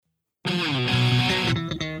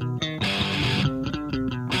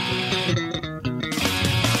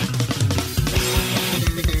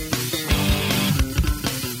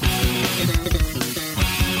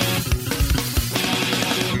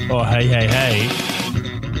Hey.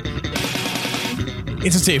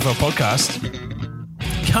 It's a TFL podcast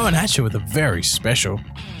coming at you with a very special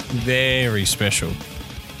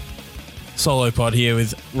solo pod here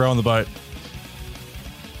with Row on the Boat.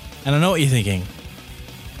 And I know what you're thinking.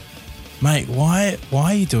 Mate, why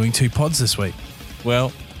are you doing two pods this week?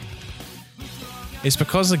 Well, it's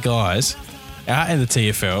because the guys out in the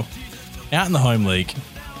TFL, out in the home league,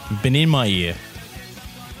 have been in my ear,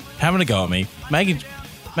 having a go at me, making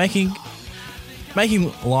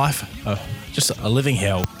life just a living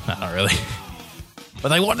hell. No, not really. But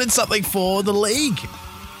they wanted something for the league.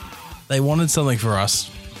 They wanted something for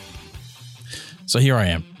us. So here I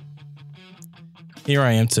am. Here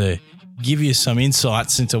I am to give you some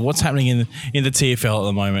insights into what's happening in the TFL at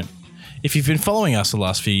the moment. If you've been following us the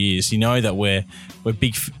last few years, you know that we're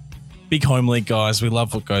big home league guys. We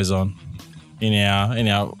love what goes on in our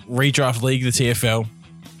redraft league, the TFL.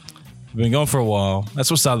 We've been going for a while.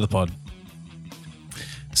 That's what started the pod.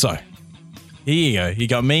 So, here you go. You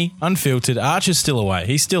got me, unfiltered. Archer's still away.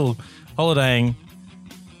 He's still holidaying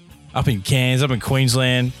up in Cairns, up in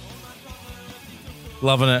Queensland.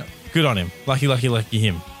 Loving it. Good on him. Lucky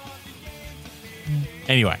him.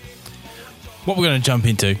 Anyway, what we're going to jump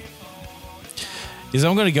into is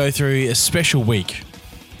I'm going to go through a special week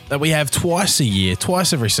that we have twice a year,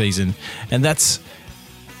 twice every season, and that's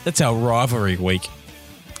our rivalry week.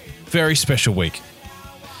 Very special week.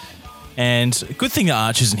 And good thing that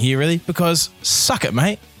Arch isn't here, really, because suck it,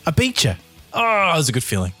 mate. I beat you. Oh, it was a good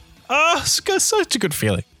feeling. Oh, it's such a good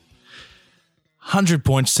feeling. 100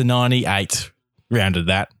 points to 98. Rounded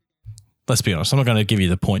that. Let's be honest. I'm not going to give you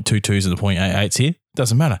the 0.22s and the 0.88s here.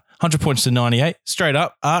 Doesn't matter. 100 points to 98. Straight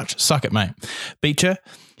up. Arch, suck it, mate. Beat you.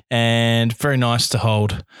 And very nice to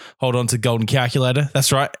hold on to Golden Calculator.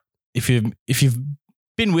 That's right. If you've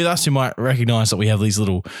been with us, you might recognize that we have these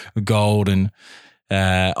little golden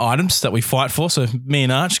items that we fight for. So me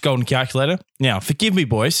and Arch, Golden Calculator. Now, forgive me,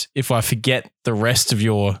 boys, if I forget the rest of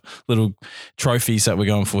your little trophies that we're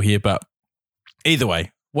going for here. But either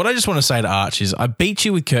way, what I just want to say to Arch is I beat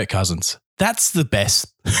you with Kirk Cousins. That's the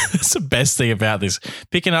best. That's the best thing about this.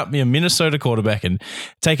 Picking up your Minnesota quarterback and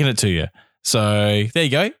taking it to you. So there you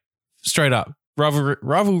go. Straight up.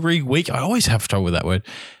 Rivalry week. I always have trouble with that word.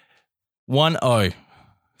 1-0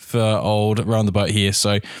 for old Row on the Boat here.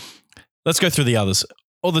 So let's go through the others.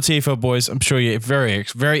 All the TFL boys, I'm sure you're very,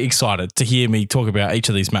 very excited to hear me talk about each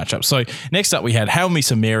of these matchups. So next up, we had Hail Me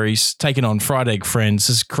Some Marys taking on Fried Egg Friends.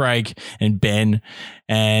 This is Craig and Ben,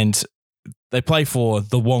 and they play for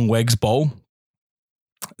the Wong Wegs Bowl.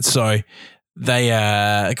 So they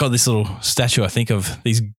got this little statue, I think, of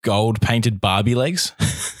these gold painted Barbie legs.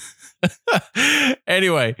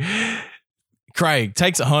 Anyway, Craig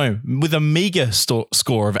takes it home with a meager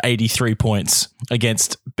score of 83 points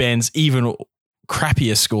against Ben's even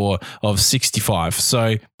crappier score of 65.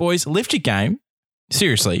 So, boys, lift your game.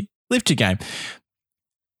 Seriously, lift your game.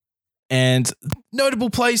 And notable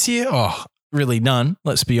plays here? Oh, really none,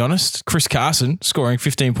 let's be honest. Chris Carson scoring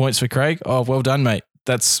 15 points for Craig. Oh, well done, mate.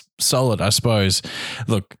 That's solid, I suppose.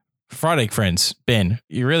 Look, Fried Egg Friends, Ben,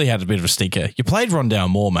 you really had a bit of a stinker. You played Rondale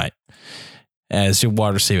Moore, mate, as your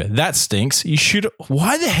wide receiver. That stinks.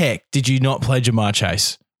 Why the heck did you not play Jamar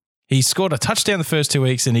Chase? He scored a touchdown the first 2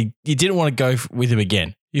 weeks and you didn't want to go with him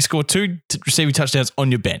again. You scored two receiving touchdowns on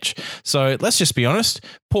your bench. So let's just be honest.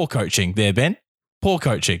 Poor coaching there, Ben. Poor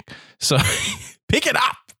coaching. So pick it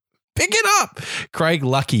up. Pick it up. Craig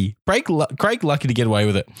lucky to get away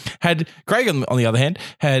with it. Had Craig, on the other hand,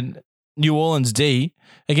 had New Orleans D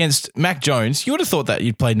against Mac Jones. You would have thought that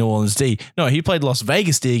you'd play New Orleans D. No, he played Las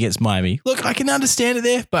Vegas D against Miami. Look, I can understand it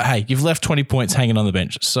there, but hey, you've left 20 points hanging on the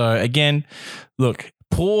bench. So again, look,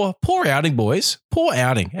 poor outing, boys. Poor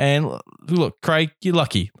outing. And look, Craig, you're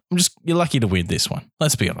lucky. You're lucky to win this one.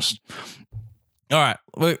 Let's be honest. All right,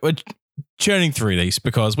 we're churning through these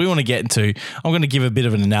because we want to get into, I'm going to give a bit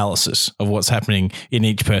of an analysis of what's happening in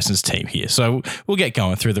each person's team here. So we'll get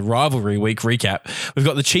going through the rivalry week recap. We've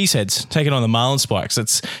got the Cheeseheads taking on the Marlin Spikes.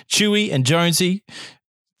 That's Chewy and Jonesy,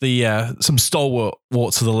 some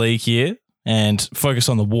stalwarts of the league here, and focus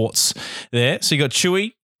on the warts there. So you got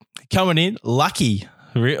Chewy coming in, lucky.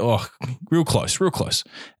 Real close.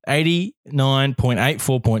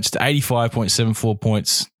 89.84 points to 85.74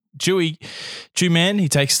 points. Chew man, he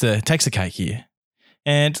takes the cake here.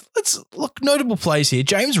 And let's look, notable plays here.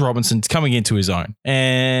 James Robinson's coming into his own.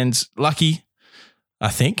 And lucky, I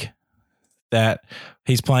think, that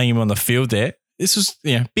he's playing him on the field there. This was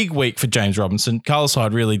big week for James Robinson. Carlos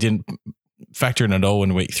Hyde really didn't factor in at all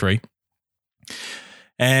in week 3.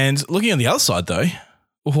 And looking on the other side, though,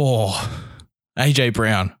 AJ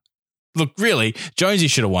Brown. Look, really, Jonesy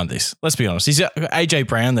should have won this. Let's be honest. He's got AJ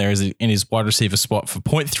Brown there in his wide receiver spot for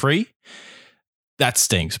 0.3. That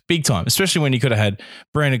stings big time, especially when you could have had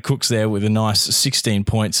Brandon Cooks there with a nice 16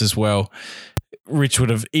 points as well. Rich would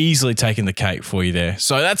have easily taken the cake for you there.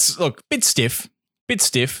 So that's, look, bit stiff,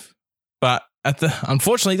 but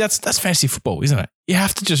unfortunately, that's fantasy football, isn't it? You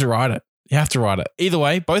have to just ride it. Either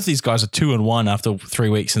way, both these guys are 2-1 after 3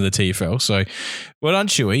 weeks in the TFL. So well done,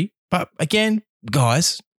 Chewy. But again,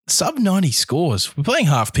 guys, sub 90 scores. We're playing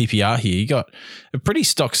half PPR here. You got a pretty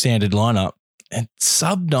stock standard lineup and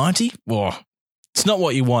sub 90. Oh, it's not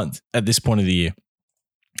what you want at this point of the year.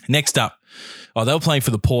 Next up, they were playing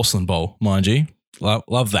for the Porcelain Bowl, mind you.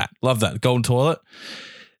 Love that. Golden Toilet.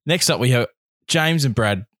 Next up, we have James and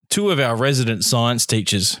Brad, two of our resident science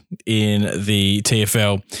teachers in the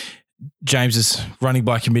TFL. James is running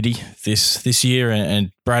by committee this year,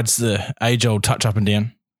 and Brad's the age-old touch up and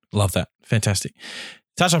down. Love that. Fantastic.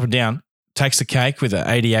 Touch up and down takes the cake with an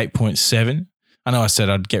 88.7. I know I said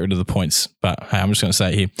I'd get rid of the points, but hey, I'm just going to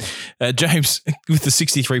say it here. James with the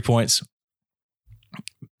 63 points.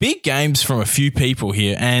 Big games from a few people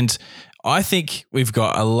here, and I think we've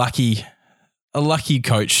got a lucky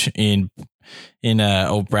coach in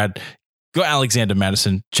old Brad. Got Alexander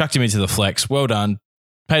Madison, chucked him into the flex. Well done.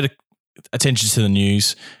 Paid attention to the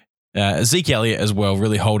news. Zeke Elliott as well,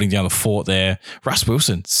 really holding down the fort there. Russ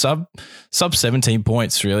Wilson, sub 17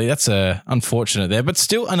 points, really. That's unfortunate there, but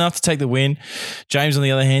still enough to take the win. James, on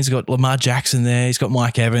the other hand, has got Lamar Jackson there. He's got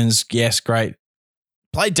Mike Evans. Yes, great.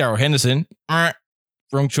 Played Darrell Henderson.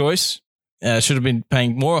 Wrong choice. Should have been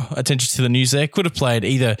paying more attention to the news there. Could have played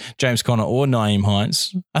either James Conner or Nyheim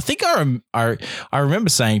Hines. I think I remember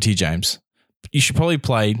saying to you, James, you should probably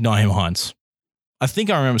play Nyheim Hines. I think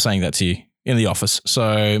I remember saying that to you in the office.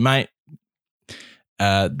 So, mate,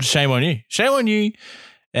 shame on you.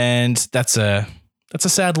 And that's a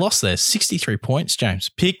sad loss there. 63 points, James.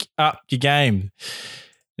 Pick up your game.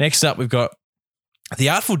 Next up, we've got the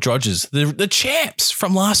Artful Drodgers, the champs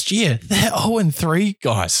from last year. They're 0-3,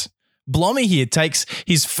 guys. Blommy here takes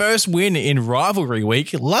his first win in rivalry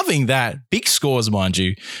week. Loving that. Big scores, mind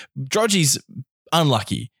you. Drodgy's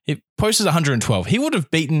unlucky. He posted 112. He would have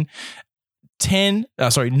beaten 9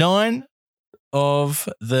 of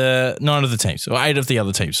the teams, or 8 of the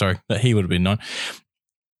other teams. Sorry, that he would have been 9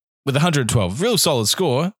 with 112. Real solid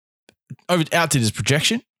score. Outdid his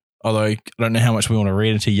projection. Although I don't know how much we want to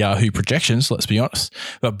read into Yahoo projections, let's be honest.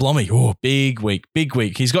 But Blommy, big week.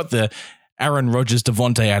 He's got the Aaron Rodgers,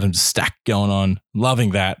 Devontae Adams stack going on.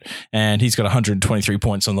 Loving that. And he's got 123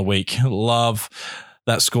 points on the week. Love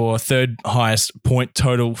that score. Third highest point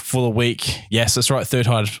total for the week. Yes, that's right. Third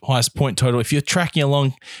highest point total. If you're tracking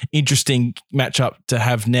along, interesting matchup to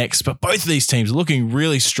have next. But both of these teams are looking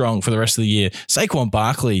really strong for the rest of the year. Saquon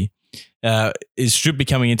Barkley should be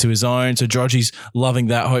coming into his own. So Drodgy's loving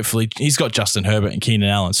that. Hopefully he's got Justin Herbert and Keenan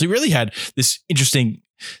Allen. So he really had this interesting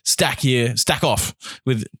stack off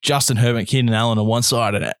with Justin Herbert, Keenan Allen on one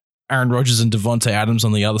side and Aaron Rodgers and Devontae Adams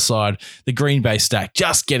on the other side. The Green Bay stack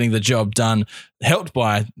just getting the job done, helped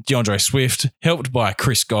by DeAndre Swift, helped by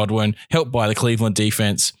Chris Godwin, helped by the Cleveland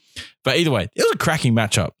defense. But either way, it was a cracking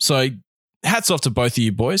matchup. So hats off to both of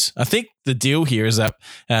you boys. I think the deal here is that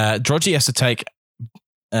Drodgy has to take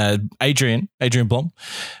Adrian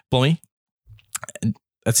Blommy.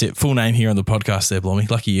 That's it. Full name here on the podcast there, Blommy.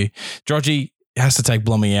 Lucky you. Drodgy has to take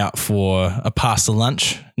Blommy out for a pasta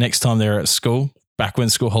lunch next time they're at school, back when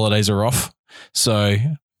school holidays are off. So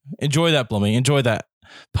enjoy that, Blommy. Enjoy that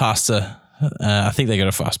pasta. I think they got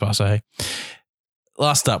a fast pasta, hey?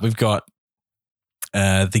 Last up, we've got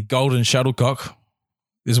the Golden Shuttlecock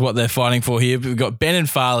is what they're fighting for here. We've got Ben and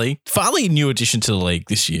Farley. Farley, new addition to the league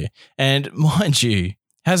this year. And mind you,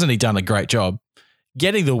 hasn't he done a great job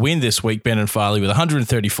getting the win this week, Ben and Farley, with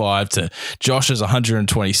 135 to Josh's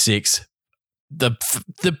 126.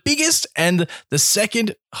 The biggest and the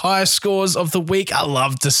second highest scores of the week. I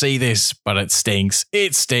love to see this, but it stings.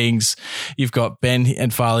 It stings. You've got Ben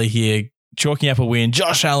and Farley here chalking up a win.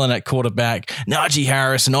 Josh Allen at quarterback. Najee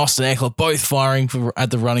Harris and Austin Eckler both firing at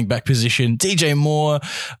the running back position. DJ Moore.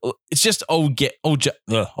 It's just old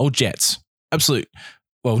Jets. Absolute.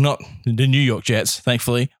 Well, not the New York Jets,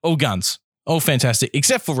 thankfully. All guns. All fantastic,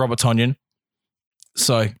 except for Robert Tonyan.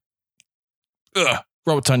 So,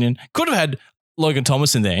 Robert Tonyan could have had Logan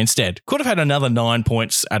Thomas in there instead. Could have had another 9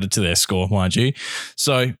 points added to their score, mind you.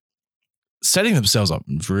 So, setting themselves up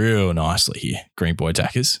real nicely here, Green Boy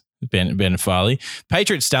Attackers, Ben and Farley.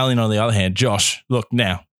 Patriot Stallion, on the other hand, Josh, look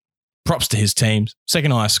now, props to his team.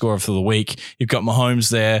 Second highest scorer for the week. You've got Mahomes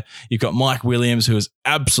there. You've got Mike Williams, who is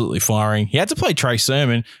absolutely firing. He had to play Trey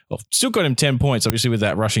Sermon. Well, still got him 10 points, obviously, with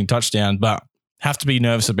that rushing touchdown, but Have to be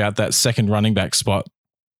nervous about that second running back spot.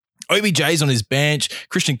 OBJ's on his bench.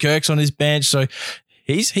 Christian Kirk's on his bench. So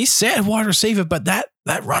he's set at wide receiver, but that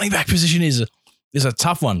running back position is a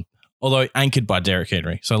tough one, although anchored by Derrick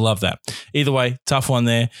Henry. So I love that. Either way, tough one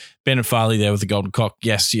there. Bennett Farley there with the golden cock.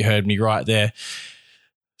 Yes, you heard me right there.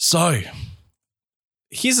 So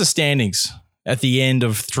here's the standings at the end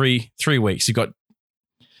of three weeks. You've got,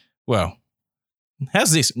 well,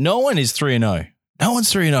 how's this? No one is 3-0. No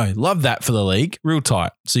one's 3-0. Love that for the league. Real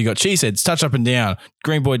tight. So you got Cheeseheads, Touch Up and Down,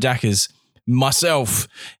 Green Boy Dackers, myself,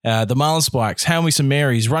 the Marlin Spikes, How Me Some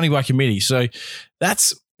Marys, Running by Committee. So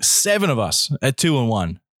that's 7 of us at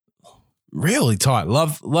 2-1. Really tight.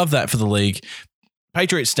 Love that for the league.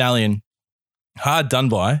 Patriot Stallion, hard done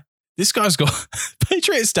by. This guy's got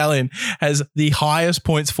Patriot Stallion has the highest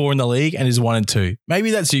points for in the league and is 1-2.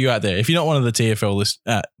 Maybe that's you out there. If you're not one of the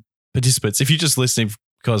TFL participants, if you're just listening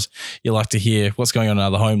because you like to hear what's going on in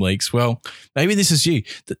other home leagues, well, maybe this is you.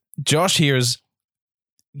 Josh here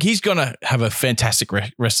he's going to have a fantastic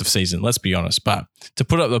rest of season, let's be honest. But to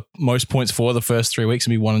put up the most points for the first 3 weeks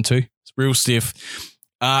and be 1-2, it's real stiff.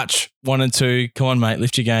 Arch, 1-2. Come on, mate,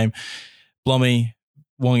 lift your game. Blommy,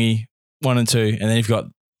 Wongy, 1-2. And then you've got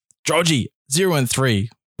Drodgy, 0-3.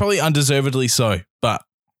 Probably undeservedly so. But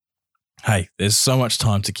hey, there's so much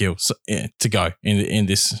time to kill, to go in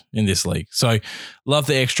this league. So love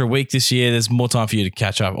the extra week this year. There's more time for you to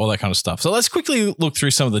catch up, all that kind of stuff. So let's quickly look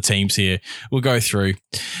through some of the teams here. We'll go through.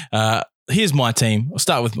 Here's my team. I'll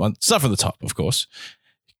start from the top, of course.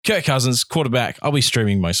 Kirk Cousins, quarterback. I'll be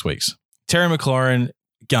streaming most weeks. Terry McLaurin,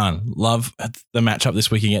 gun. Love the matchup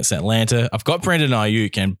this week against Atlanta. I've got Brandon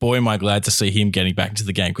Ayuk, and boy, am I glad to see him getting back into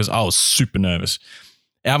the game because I was super nervous.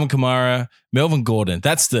 Alvin Kamara, Melvin Gordon.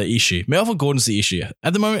 That's the issue. Melvin Gordon's the issue.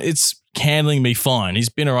 At the moment, it's handling me fine. He's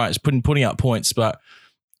been all right. He's putting up points, but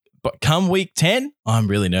come week 10, I'm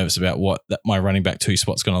really nervous about what my running back 2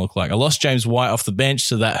 spot's going to look like. I lost James White off the bench,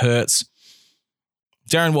 so that hurts.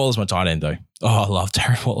 Darren Waller's my tight end, though. Oh, I love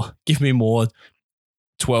Darren Waller. Give me more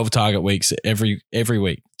 12 target weeks every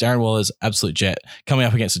week. Darren Waller's absolute jet. Coming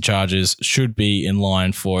up against the Chargers, should be in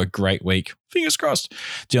line for a great week. Fingers crossed.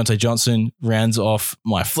 Deontay Johnson rounds off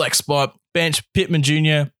my flex spot. Bench, Pittman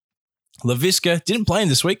Jr., LaVisca, didn't play him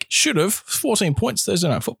this week. Should have. 14 points Thursday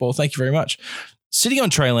Night Football. Thank you very much. Sitting on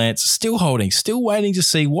Trey Lance, still holding, still waiting to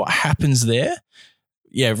see what happens there.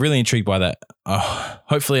 Yeah, really intrigued by that.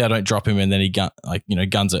 Hopefully I don't drop him and then he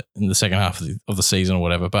guns it in the second half of the season or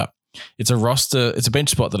whatever. But it's a roster, it's a bench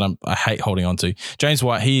spot that I hate holding on to. James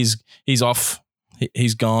White, he's off.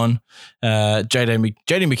 He's gone. J.D.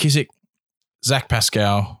 McKissick, Zach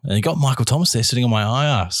Pascal, and you got Michael Thomas there sitting on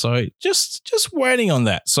my IR. So just waiting on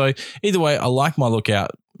that. So either way, I like my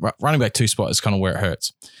lookout. Running back 2 spot is kind of where it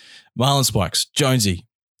hurts. Marlon Spikes, Jonesy,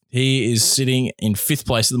 he is sitting in 5th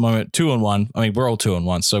place at the moment, 2-1. I mean, we're all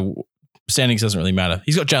 2-1, so standings doesn't really matter.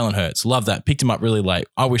 He's got Jalen Hurts. Love that. Picked him up really late.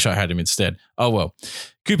 I wish I had him instead. Oh, well.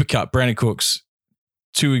 Cooper Kupp, Brandon Cooks,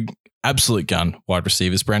 2 absolute gun wide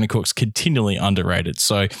receivers. Brandon Cooks continually underrated.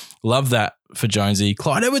 So love that for Jonesy.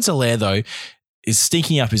 Clyde Edwards-Helaire, though, is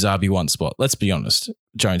stinking up his RB1 spot. Let's be honest,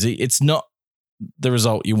 Jonesy. It's not the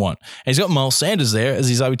result you want. And he's got Miles Sanders there as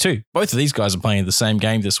his RB2. Both of these guys are playing the same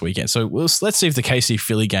game this weekend. So let's see if the KC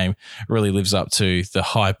Philly game really lives up to the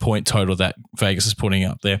high point total that Vegas is putting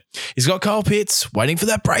up there. He's got Kyle Pitts, waiting for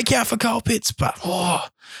that breakout for Kyle Pitts, but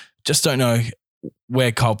just don't know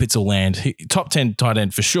where Kyle Pitts will land. Top 10 tight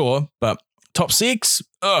end for sure, but top 6,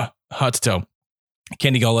 hard to tell.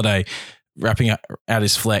 Kenny Golladay wrapping out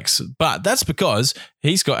his flex, but that's because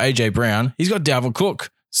he's got AJ Brown, he's got Dalvin Cook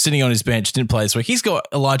sitting on his bench, didn't play this week. He's got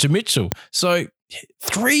Elijah Mitchell. So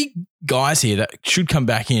 3 guys here that should come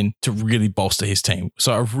back in to really bolster his team.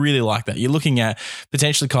 So I really like that. You're looking at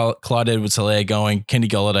potentially Clyde Edwards-Helaire going, Kenny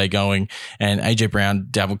Golladay going, and AJ Brown,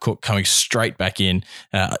 Dalvin Cook coming straight back in.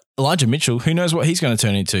 Elijah Mitchell, who knows what he's going to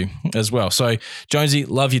turn into as well. So Jonesy,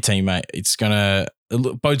 love your team, mate. It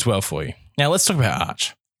bodes well for you. Now let's talk about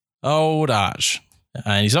Arch. Old Arch.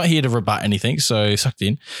 And he's not here to rebut anything, so sucked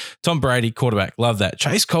in. Tom Brady, quarterback, love that.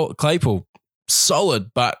 Chase Claypool,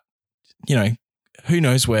 solid, but, who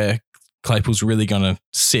knows where Claypool's really going to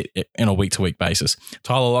sit in a week-to-week basis.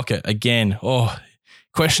 Tyler Lockett, again,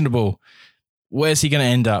 questionable. Where's he going to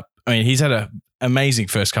end up? I mean, he's had an amazing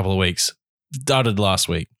first couple of weeks, dudded last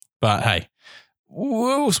week, but hey,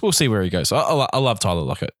 we'll see where he goes. I love Tyler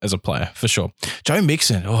Lockett as a player, for sure. Joe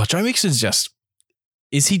Mixon, Joe Mixon's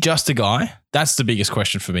is he just a guy? That's the biggest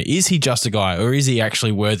question for me. Is he just a guy, or is he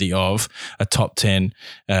actually worthy of a top 10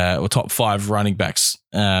 or top 5 running backs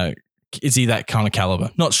Is he that kind of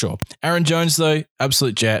caliber? Not sure. Aaron Jones, though,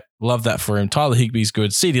 absolute jet. Love that for him. Tyler Higbee's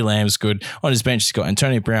good. CeeDee Lamb's good. On his bench, he's got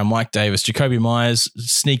Antonio Brown, Mike Davis, Jacoby Myers,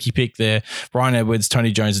 sneaky pick there, Brian Edwards,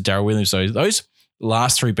 Tony Jones, and Darrell Williams. So those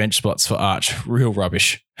last 3 bench spots for Arch, real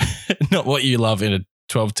rubbish. Not what you love in a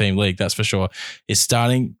 12-team league, that's for sure. His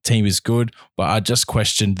starting team is good, but I just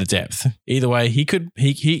question the depth. Either way, he could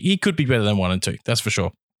be better than 1 and 2. That's for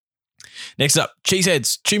sure. Next up,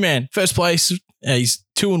 Cheeseheads, Chew-Man, first place. He's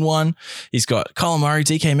 2-1. He's got Colin Murray,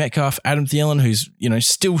 DK Metcalf, Adam Thielen, who's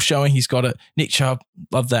still showing he's got it. Nick Chubb,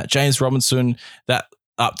 love that. James Robinson, that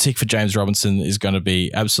uptick for James Robinson is going to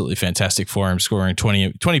be absolutely fantastic for him, scoring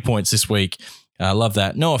 20 points this week. Love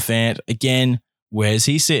that. Noah Fant, again, where's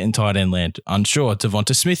he sit in tight end land? Unsure.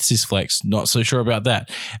 Devonta Smith's his flex. Not so sure about that.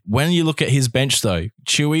 When you look at his bench, though,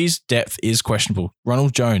 Chewy's depth is questionable.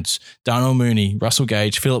 Ronald Jones, Darnell Mooney, Russell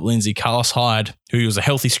Gage, Philip Lindsay, Carlos Hyde, who was a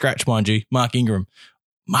healthy scratch, mind you, Mark Ingram.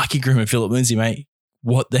 Mark Ingram and Philip Lindsay, mate.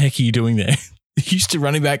 What the heck are you doing there? Houston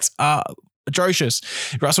running backs are atrocious.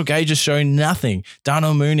 Russell Gage has shown nothing.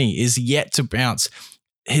 Darnell Mooney is yet to bounce.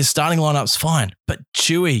 His starting lineup's fine, but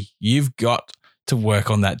Chewy, you've got to work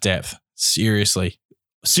on that depth. Seriously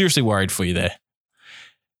worried for you there.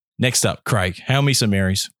 Next up, Craig. Hail me some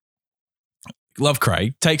Marys. Love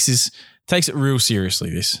Craig. Takes it real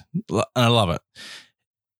seriously, this. And I love it.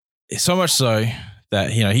 So much so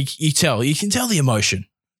that, you can tell the emotion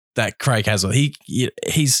that Craig has.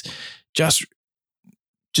 He's just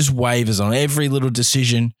wavers on every little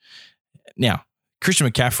decision. Now, Christian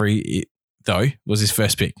McCaffrey, though, was his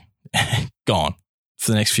first pick. Gone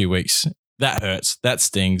for the next few weeks. That hurts. That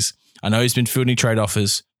stings. I know he's been fielding trade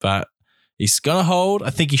offers, but he's going to hold. I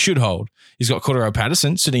think he should hold. He's got Cordero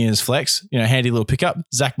Patterson sitting in his flex, handy little pickup.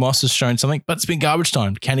 Zach Moss has shown something, but it's been garbage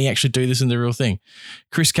time. Can he actually do this in the real thing?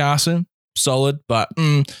 Chris Carson, solid, but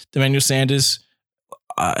Emmanuel Sanders,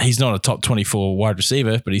 he's not a top 24 wide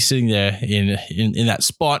receiver, but he's sitting there in that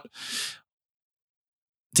spot.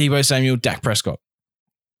 Deebo Samuel, Dak Prescott.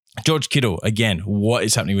 George Kittle, again, what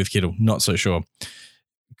is happening with Kittle? Not so sure.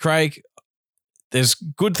 Craig, there's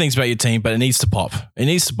good things about your team, but it needs to pop.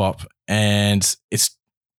 And it's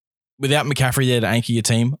without McCaffrey there to anchor your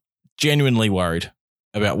team, genuinely worried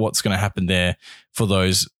about what's going to happen there for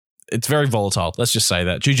those. It's very volatile. Let's just say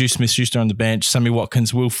that. Juju Smith-Schuster on the bench, Sammy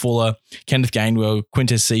Watkins, Will Fuller, Kenneth Gainwell,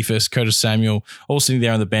 Quintez Cephas, Curtis Samuel, all sitting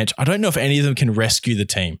there on the bench. I don't know if any of them can rescue the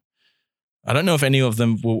team. I don't know if any of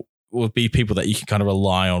them will be people that you can kind of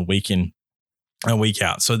rely on week in and week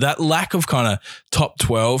out. So that lack of kind of top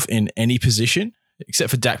 12 in any position, except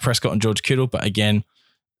for Dak Prescott and George Kittle. But again,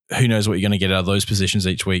 who knows what you're going to get out of those positions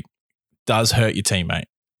each week, does hurt your teammate.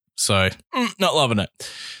 So not loving it.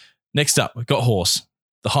 Next up, we've got Horse.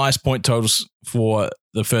 The highest point totals for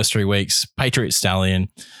the first 3 weeks. Patriot Stallion.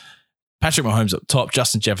 Patrick Mahomes up top.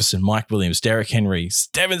 Justin Jefferson, Mike Williams, Derrick Henry,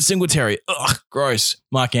 Devin Singletary. Ugh, gross.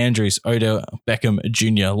 Mark Andrews, Odell Beckham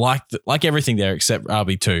Jr. Like everything there except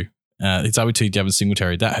RB2. It's RB2 Devin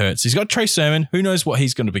Singletary. That hurts. He's got Trey Sermon. Who knows what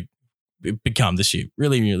he's going to become this year?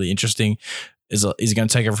 Really, really interesting. Is he going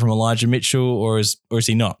to take over from Elijah Mitchell or is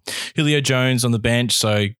he not? Julio Jones on the bench.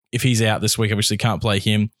 So if he's out this week, obviously can't play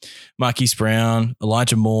him. Marquise Brown,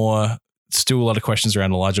 Elijah Moore. Still a lot of questions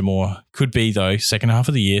around Elijah Moore. Could be, though, second half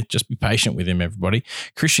of the year. Just be patient with him, everybody.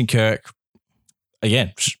 Christian Kirk,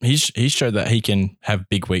 again, he's showed that he can have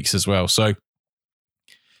big weeks as well. So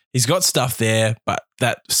he's got stuff there, but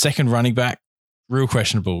that second running back, real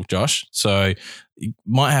questionable, Josh. So you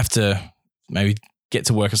might have to maybe get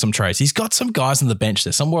to work on some trades. He's got some guys on the bench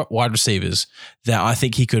there, some wide receivers that I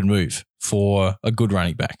think he could move for a good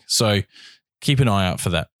running back. So keep an eye out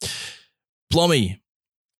for that. Blommy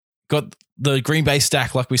got the Green Bay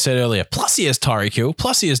stack, like we said earlier. Plus he has Tyreek Hill.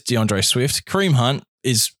 Plus he has DeAndre Swift. Kareem Hunt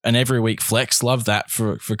is an every week flex. Love that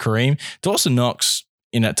for Kareem. Dawson Knox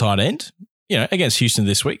in at tight end, against Houston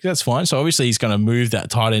this week. That's fine. So obviously he's going to move that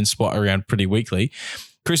tight end spot around pretty weekly.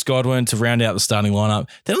 Chris Godwin to round out the starting lineup.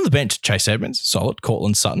 Then on the bench, Chase Edmonds, solid.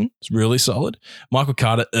 Cortland Sutton, really solid. Michael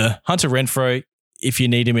Carter, Hunter Renfrow, if you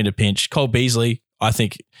need him in a pinch. Cole Beasley, I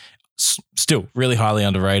think, still really highly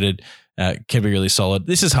underrated. Can be really solid.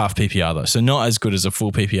 This is half PPR though, so not as good as a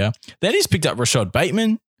full PPR. Then he's picked up Rashad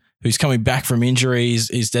Bateman, who's coming back from injuries.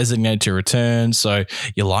 He's designated to return, so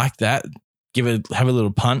you like that. Have a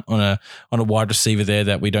little punt on a wide receiver there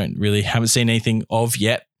that we haven't seen anything of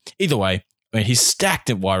yet. Either way, I mean, he's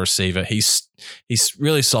stacked at wide receiver. He's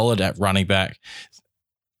really solid at running back.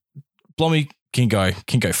 Blommy can go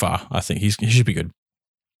far. I think he should be good.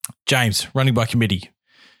 James, running by committee.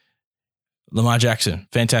 Lamar Jackson,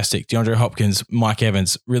 fantastic. DeAndre Hopkins, Mike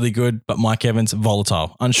Evans, really good, but Mike Evans,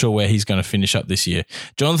 volatile. Unsure where he's going to finish up this year.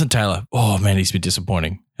 Jonathan Taylor, oh man, he's been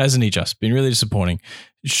disappointing. hasn't he just? Been really disappointing.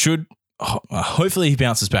 Hopefully he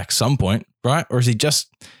bounces back some point, right? Or is he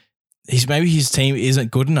just, maybe his team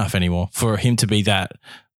isn't good enough anymore for him to be that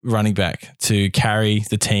running back to carry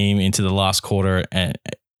the team into the last quarter, and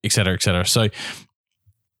et cetera, et cetera. So,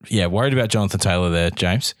 yeah, worried about Jonathan Taylor there,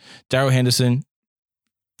 James. Darrell Henderson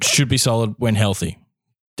should be solid when healthy.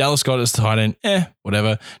 Dallas Scott is tight end,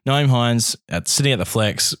 whatever. Naeem Hines sitting at the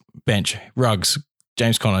flex, bench, Ruggs,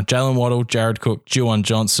 James Conner, Jalen Waddle, Jared Cook, Juwan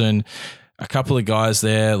Johnson, a couple of guys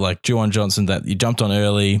there like Juwan Johnson that you jumped on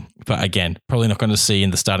early, but again, probably not going to see in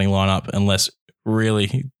the starting lineup unless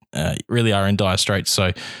really are in dire straits.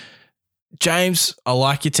 So, James, I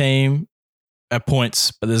like your team at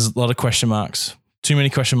points, but there's a lot of question marks. Too many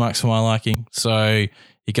question marks for my liking. So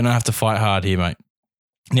you're going to have to fight hard here, mate.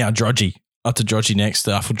 Now, Drodgy. Up to Drodgy next.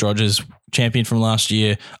 The Uffle Drodgers, champion from last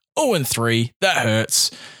year. 0-3. That hurts.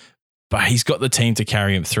 But he's got the team to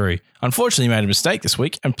carry him through. Unfortunately, he made a mistake this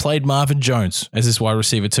week and played Marvin Jones as his wide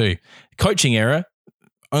receiver too. Coaching error.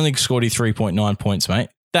 Only scored 3.9 points, mate.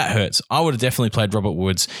 That hurts. I would have definitely played Robert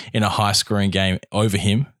Woods in a high-scoring game over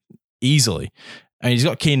him easily. And he's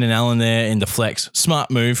got Keenan Allen there in the flex. Smart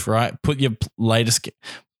move, right? Put your latest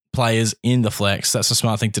players in the flex. That's a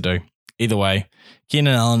smart thing to do. Either way,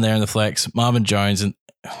 Keenan Allen there in the flex. Marvin Jones, and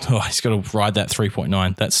he's got to ride that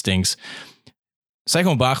 3.9. That stings.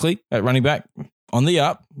 Saquon Barkley at running back on the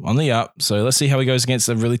up. So let's see how he goes against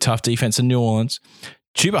a really tough defense in New Orleans.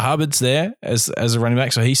 Chuba Hubbard's there as a running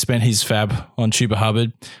back, so he spent his fab on Chuba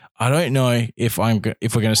Hubbard. I don't know if we're going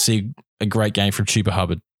to see a great game from Chuba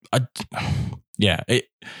Hubbard.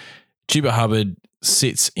 Chuba Hubbard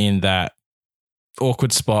sits in that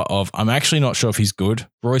awkward spot of I'm actually not sure if he's good.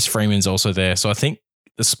 Royce Freeman's also there, so I think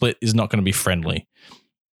the split is not going to be friendly.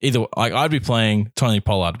 Either like I'd be playing Tony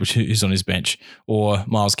Pollard, which is on his bench, or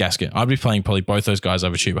Myles Gaskin. I'd be playing probably both those guys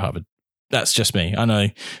over Chuba Hubbard. That's just me. I know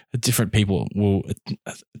different people will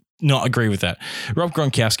not agree with that. Rob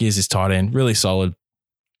Gronkowski is his tight end, really solid.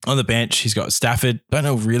 On the bench, he's got Stafford. Don't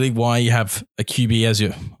know really why you have a QB as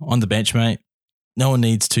you're on the bench, mate. No one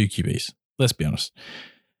needs two QBs. Let's be honest.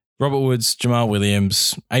 Robert Woods, Jamal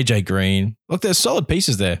Williams, AJ Green. Look, there's solid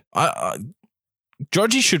pieces there.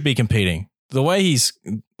 Drodgy should be competing. The way he's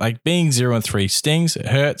like being 0-3 stings. It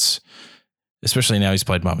hurts, especially now he's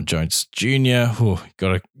played Marvin Jones Jr.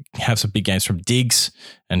 Got to have some big games from Diggs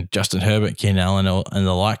and Justin Herbert, Keenan Allen, and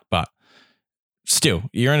the like. But still,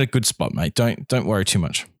 you're in a good spot, mate. Don't worry too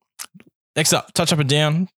much. Next up, touch up and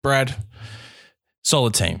down. Brad,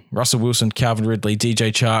 solid team. Russell Wilson, Calvin Ridley,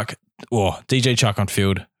 DJ Chark. DJ Chark on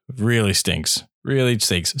field really stinks. Really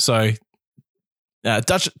stinks. So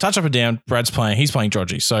touch up and down. Brad's playing. He's playing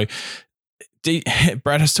Drodgy. So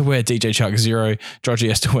Brad has to wear DJ Chark 0. Drodgy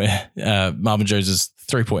has to wear Marvin Jones'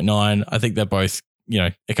 3.9. I think they're both,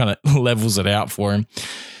 it kind of levels it out for him.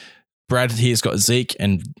 Brad here's got Zeke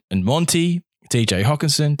and Monty, TJ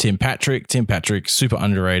Hawkinson, Tim Patrick. Tim Patrick, super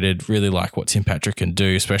underrated. Really like what Tim Patrick can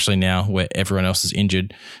do, especially now where everyone else is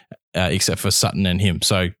injured except for Sutton and him.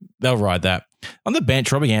 So they'll ride that. On the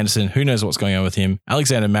bench, Robbie Anderson, who knows what's going on with him.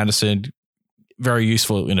 Alexander Madison, very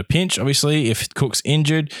useful in a pinch, obviously, if Cook's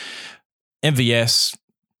injured. MVS,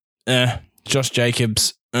 Josh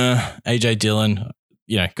Jacobs, AJ Dillon,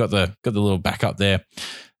 got the little backup there.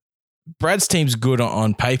 Brad's team's good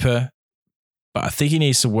on paper, but I think he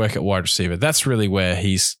needs to work at wide receiver. That's really where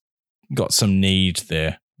he's got some need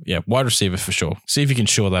there. Yeah, wide receiver for sure. See if you can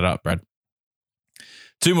shore that up, Brad.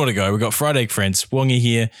 2 more to go. We've got Fried Egg Friends. Wongy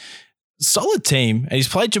here. Solid team. And he's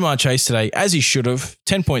played Jamar Chase today, as he should have.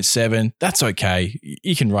 10.7. That's okay.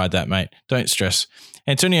 You can ride that, mate. Don't stress.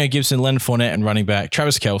 Antonio Gibson, Leonard Fournette, and running back.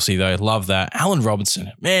 Travis Kelce, though. Love that. Allen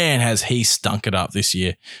Robinson. Man, has he stunk it up this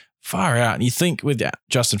year. Far out. And you think with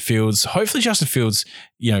Justin Fields, hopefully Justin Fields,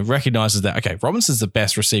 recognizes that, okay, Robinson's the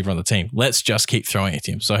best receiver on the team. Let's just keep throwing at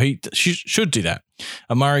him. So he should do that.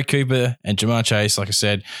 Amari Cooper and Jamar Chase, like I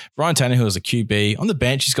said. Ryan Tannehill is a QB. On the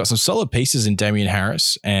bench, he's got some solid pieces in Damian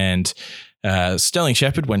Harris and Sterling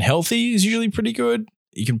Shepard, when healthy, is usually pretty good.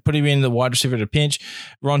 You can put him in the wide receiver at a pinch.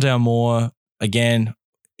 Rondale Moore, again,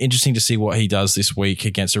 interesting to see what he does this week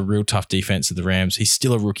against a real tough defense of the Rams. He's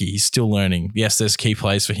still a rookie. He's still learning. Yes, there's key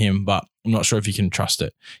plays for him, but I'm not sure if you can trust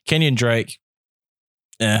it. Kenyon Drake,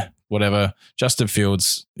 whatever. Justin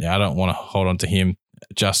Fields, I don't want to hold on to him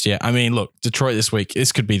just yet. I mean, look, Detroit this week,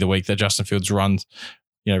 this could be the week that Justin Fields runs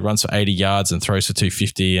for 80 yards and throws for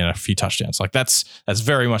 250 and a few touchdowns. Like that's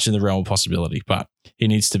very much in the realm of possibility, but he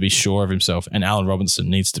needs to be sure of himself. And Allen Robinson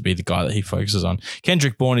needs to be the guy that he focuses on.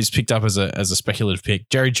 Kendrick Bourne is picked up as a speculative pick.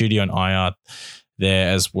 Jerry Jeudy on IR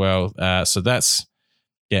there as well. So that's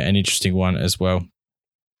an interesting one as well.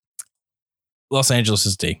 Los Angeles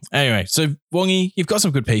is D. Anyway, so Wongy, you've got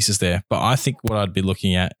some good pieces there, but I think what I'd be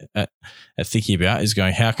looking at thinking about is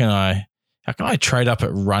going, how can I trade up at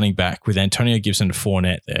running back with Antonio Gibson to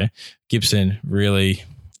Fournette there? Gibson really,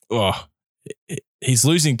 he's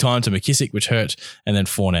losing time to McKissick, which hurts, and then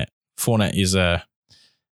Fournette. Fournette is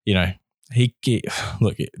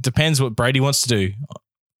look, it depends what Brady wants to do.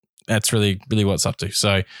 That's really, really what it's up to.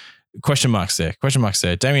 So question marks there.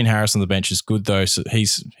 Damian Harris on the bench is good though. So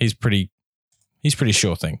he's pretty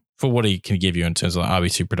sure thing for what he can give you in terms of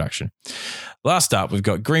RB2 production. Last up, we've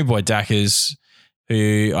got Green Bay Packers,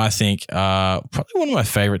 who I think are probably one of my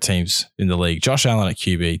favorite teams in the league. Josh Allen at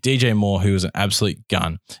QB, DJ Moore, who was an absolute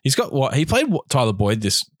gun. He's got he played Tyler Boyd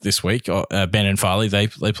this week. Ben and Farley, they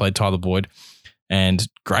played Tyler Boyd, and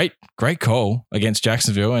great call against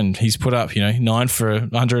Jacksonville, and he's put up 9 for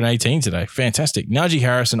 118 today. Fantastic. Najee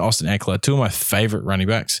Harris and Austin Eckler, two of my favorite running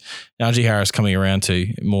backs. Najee Harris coming around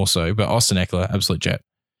to more so, but Austin Eckler, absolute jet.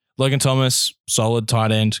 Logan Thomas, solid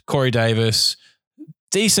tight end. Corey Davis,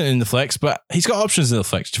 decent in the flex, but he's got options in the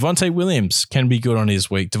flex. Javonte Williams can be good on his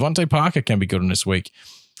week. Devontae Parker can be good on this week.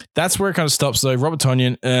 That's where it kind of stops though. Robert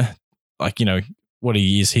Tonyan, what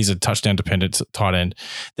he is, he's a touchdown dependent tight end.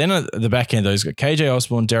 Then at the back end, though, he's got KJ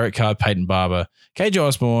Osborne, Derek Carr, Peyton Barber. KJ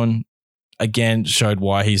Osborne, again, showed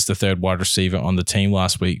why he's the third wide receiver on the team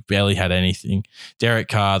last week. Barely had anything. Derek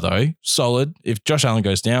Carr, though, solid. If Josh Allen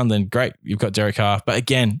goes down, then great. You've got Derek Carr. But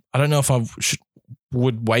again, I don't know if I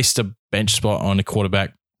would waste a bench spot on a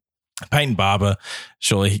quarterback. Peyton Barber,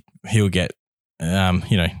 surely he'll get,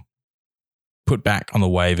 put back on the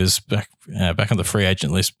waivers, back on the free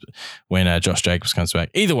agent list when Josh Jacobs comes back.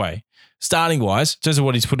 Either way, starting wise, in terms of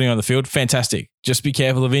what he's putting on the field, fantastic. Just be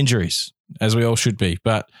careful of injuries, as we all should be.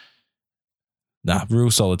 But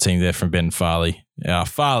real solid team there from Ben Farley.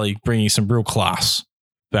 Farley bringing some real class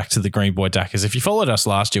back to the Green Bay Packers. If you followed us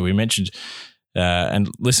last year, we mentioned and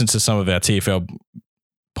listened to some of our TFL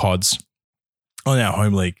pods on our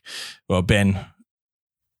home league. Well, Ben,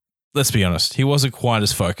 let's be honest, he wasn't quite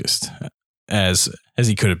as focused as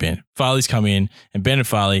he could have been. Farley's come in, and Ben and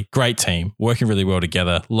Farley, great team, working really well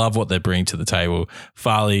together. Love what they bring to the table.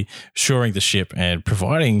 Farley shoring the ship and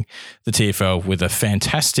providing the TFL with a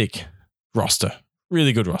fantastic roster,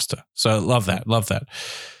 really good roster. So love that. And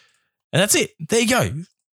that's it. There you go.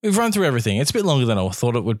 We've run through everything. It's a bit longer than I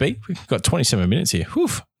thought it would be. We've got 27 minutes here. Whew,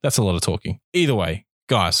 that's a lot of talking. Either way,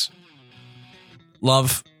 guys,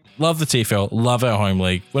 love the TFL, love our home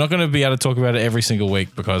league. We're not going to be able to talk about it every single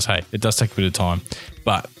week because, hey, it does take a bit of time.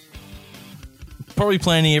 But probably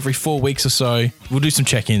planning every 4 weeks or so. We'll do some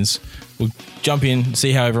check-ins. We'll jump in,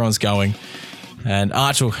 see how everyone's going. And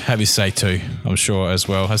Arch will have his say too, I'm sure, as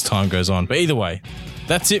well, as time goes on. But either way,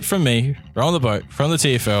 that's it from me. We're on the boat from the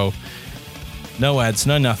TFL. No ads,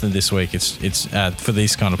 no nothing this week. It's for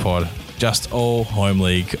this kind of pod. Just all home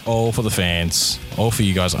league, all for the fans, all for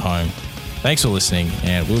you guys at home. Thanks for listening,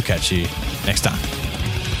 and we'll catch you next time.